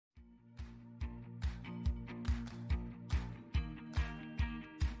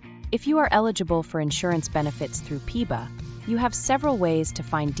If you are eligible for insurance benefits through PEBA, you have several ways to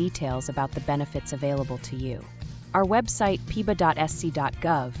find details about the benefits available to you. Our website,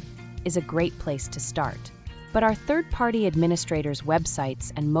 peba.sc.gov, is a great place to start. But our third-party administrators'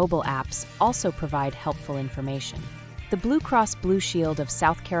 websites and mobile apps also provide helpful information. The Blue Cross Blue Shield of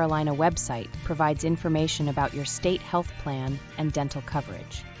South Carolina website provides information about your state health plan and dental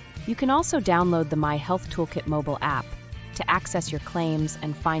coverage. You can also download the My Health Toolkit mobile app to access your claims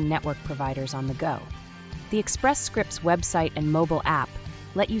and find network providers on the go. The Express Scripts website and mobile app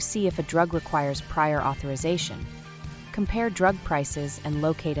let you see if a drug requires prior authorization, compare drug prices, and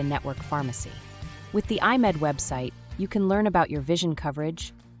locate a network pharmacy. With the iMed website, you can learn about your vision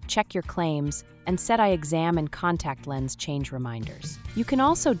coverage, check your claims, and set eye exam and contact lens change reminders. You can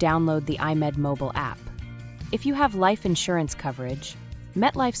also download the iMed mobile app. If you have life insurance coverage,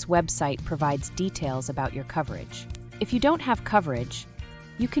 MetLife's website provides details about your coverage. If you don't have coverage,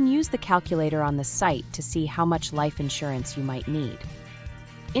 you can use the calculator on the site to see how much life insurance you might need.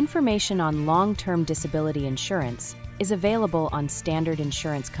 Information on long-term disability insurance is available on Standard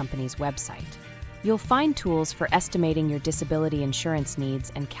Insurance Company's website. You'll find tools for estimating your disability insurance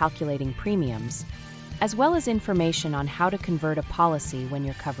needs and calculating premiums, as well as information on how to convert a policy when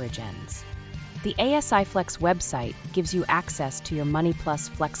your coverage ends. The ASI Flex website gives you access to your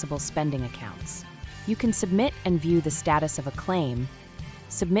MoneyPlus flexible spending accounts. You can submit and view the status of a claim,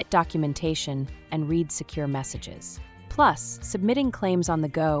 submit documentation, and read secure messages. Plus, submitting claims on the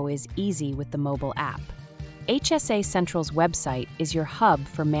go is easy with the mobile app. HSA Central's website is your hub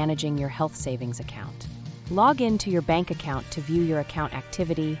for managing your health savings account. Log in to your bank account to view your account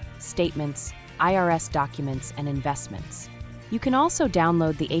activity, statements, IRS documents, and investments. You can also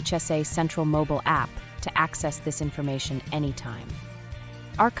download the HSA Central mobile app to access this information anytime.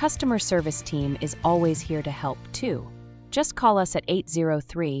 Our customer service team is always here to help, too. Just call us at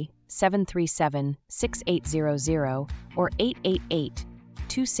 803-737-6800 or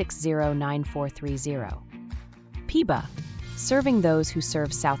 888-260-9430. PEBA, serving those who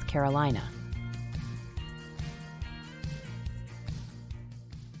serve South Carolina.